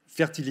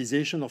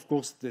fertilization. Of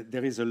course,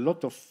 there is a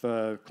lot of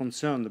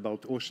concern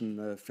about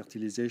ocean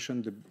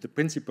fertilization. The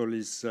principle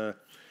is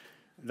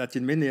that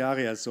in many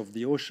areas of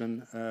the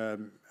ocean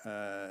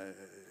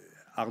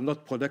are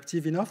not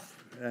productive enough.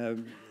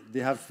 They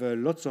have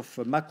lots of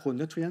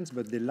macronutrients,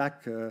 but they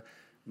lack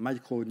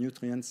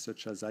micronutrients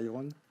such as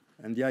iron.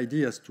 And the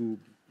idea is to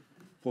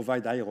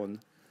provide iron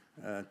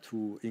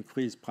to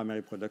increase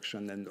primary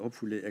production and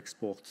hopefully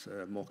export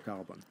more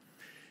carbon.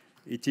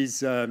 It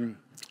is,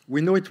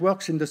 we know it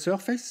works in the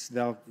surface.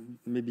 There are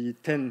maybe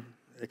 10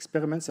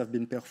 experiments have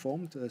been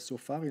performed so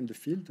far in the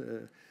field,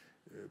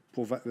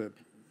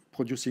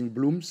 producing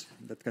blooms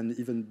that can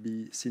even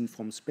be seen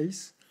from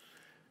space.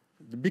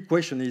 The big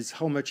question is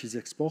how much is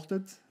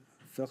exported,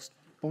 first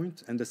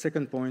point. And the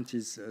second point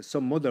is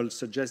some models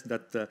suggest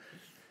that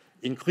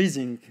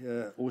increasing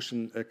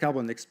ocean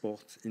carbon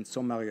export in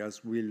some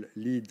areas will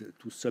lead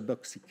to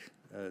suboxic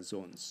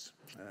zones.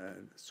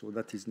 So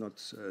that is not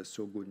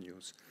so good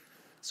news.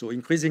 So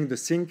increasing the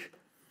sink,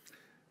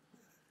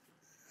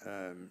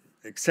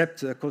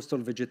 except coastal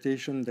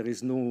vegetation, there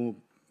is no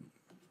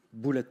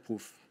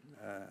bulletproof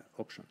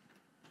option.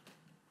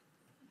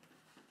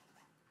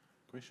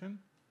 Question?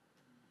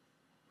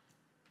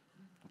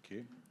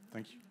 Okay,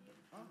 thank you.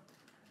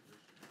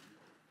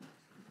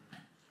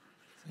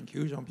 Thank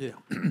you, Jean-Pierre.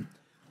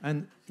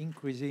 And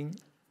increasing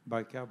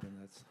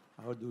bicarbonates,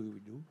 how do we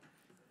do?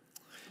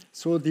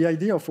 So the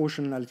idea of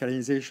ocean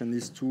alkalinization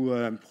is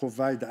to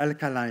provide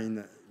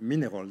alkaline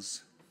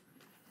minerals,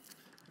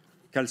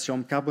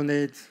 calcium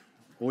carbonate,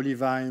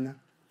 olivine,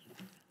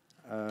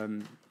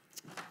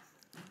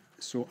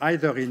 so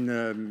either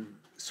in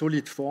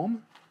solid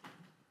form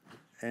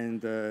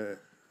and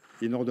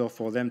in order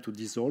for them to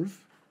dissolve,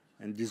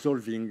 and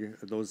dissolving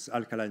those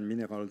alkaline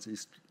minerals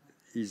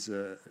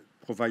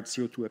provides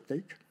CO2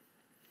 uptake,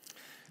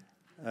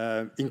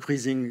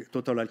 increasing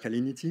total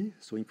alkalinity,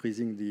 so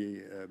increasing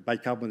the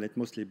bicarbonate,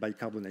 mostly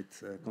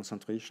bicarbonate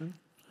concentration,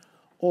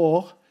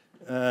 or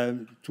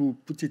to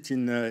put it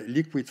in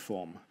liquid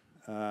form,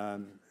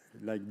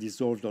 like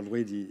dissolved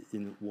already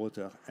in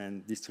water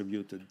and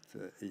distributed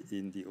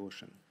in the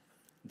ocean.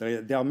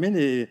 There are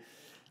many.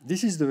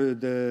 This is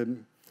the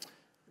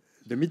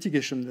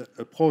mitigation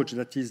approach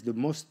that is the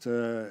most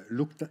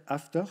looked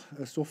after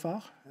so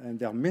far, and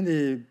there are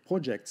many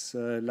projects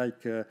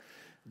like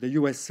the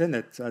US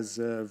Senate has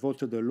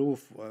voted a law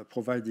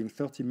providing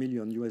 $30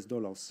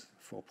 million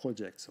for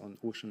projects on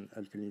ocean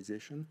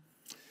alkalinization.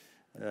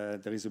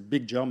 There is a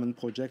big German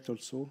project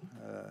also,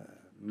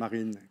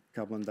 marine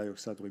carbon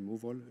dioxide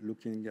removal,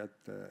 looking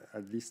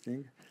at this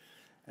thing.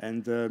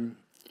 And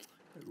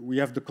we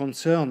have the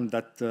concern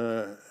that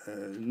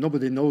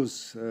nobody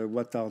knows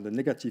what are the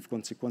negative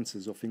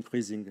consequences of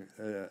increasing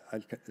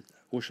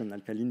ocean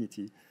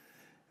alkalinity.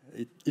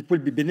 It will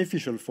be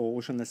beneficial for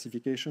ocean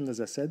acidification,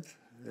 as I said.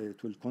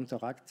 It will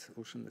counteract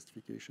ocean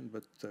acidification,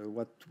 but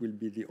what will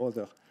be the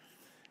other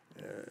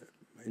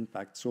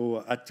impact?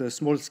 So at a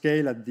small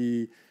scale, at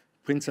the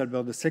Prince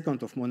Albert II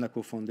of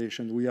Monaco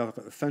Foundation, we are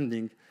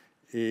funding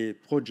a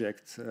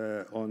project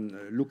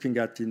on looking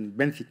at in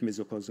benthic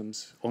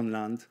mesocosms on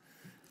land,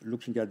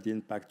 looking at the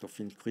impact of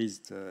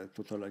increased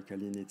total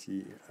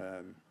alkalinity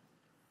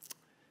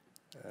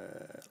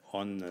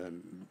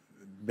on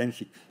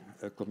benthic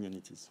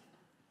communities.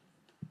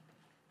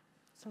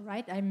 So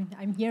right,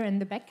 I'm here in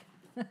the back.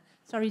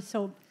 Sorry,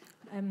 so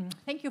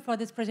thank you for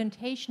this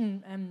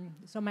presentation.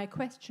 So my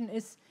question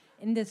is,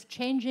 in this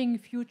changing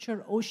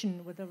future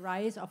ocean with the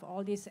rise of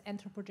all these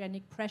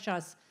anthropogenic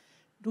pressures,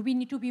 do we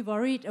need to be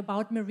worried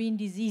about marine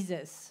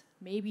diseases?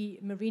 Maybe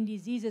marine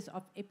diseases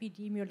of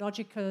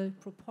epidemiological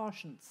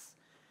proportions?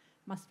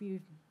 Must be,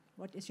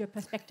 what is your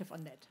perspective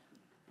on that?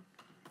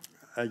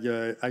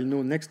 I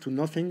know next to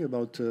nothing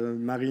about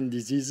marine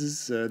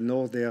diseases,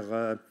 nor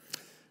their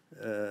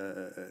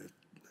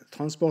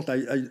transport.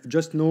 I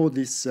just know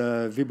this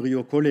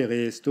Vibrio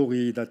cholerae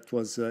story that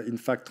was in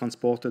fact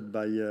transported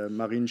by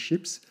marine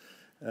ships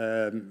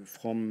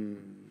from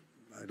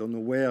I don't know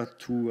where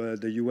to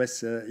the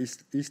US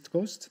East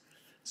Coast.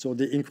 So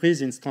the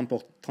increase in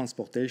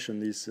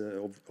transportation is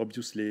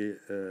obviously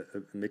a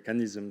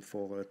mechanism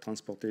for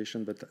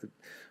transportation, but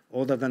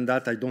other than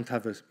that, I don't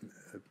have a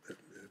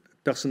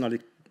personal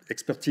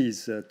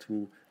expertise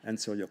to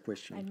answer your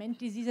question. I meant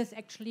diseases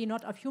actually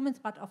not of humans,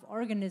 but of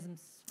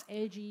organisms,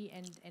 algae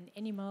and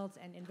animals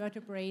and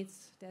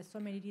invertebrates. There's so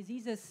many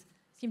diseases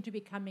seem to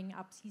be coming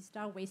up, sea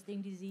star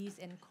wasting disease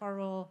and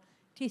coral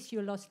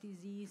tissue loss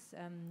disease,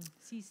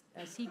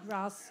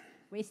 seagrass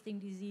wasting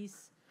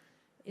disease.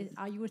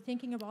 Are you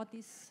thinking about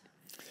these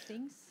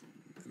things?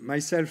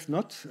 Myself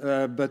not,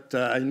 but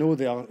I know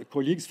there are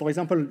colleagues. For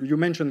example, you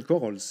mentioned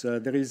corals.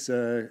 There is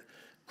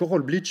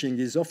coral bleaching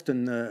is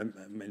often,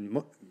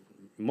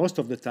 most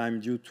of the time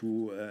due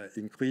to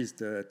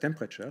increased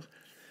temperature.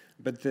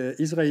 But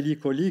the Israeli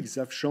colleagues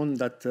have shown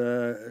that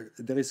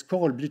there is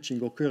coral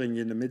bleaching occurring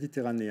in the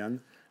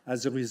Mediterranean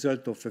as a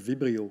result of a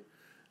Vibrio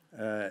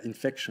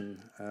infection.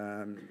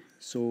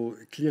 So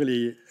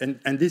clearly,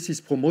 and this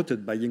is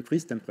promoted by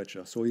increased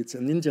temperature. So it's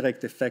an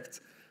indirect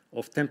effect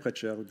of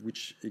temperature,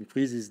 which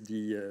increases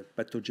the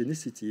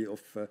pathogenicity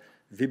of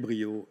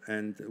Vibrio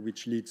and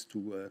which leads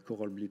to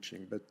coral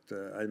bleaching. But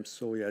I'm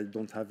sorry, I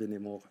don't have any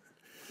more.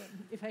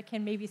 If I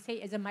can maybe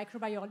say, as a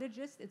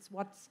microbiologist, it's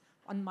what's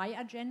on my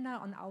agenda,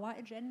 on our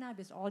agenda,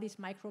 with all these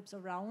microbes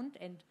around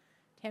and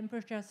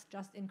temperatures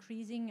just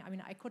increasing. I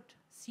mean, I could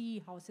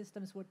see how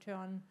systems would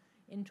turn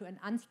into an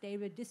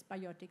unstable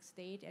dysbiotic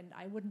state, and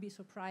I wouldn't be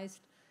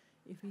surprised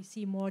if we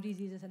see more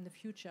diseases in the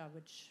future,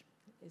 which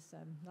is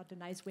not a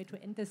nice way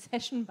to end the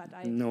session, but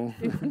I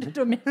wanted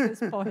to make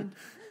this point.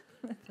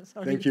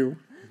 Thank you.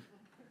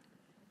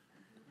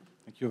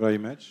 Thank you very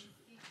much.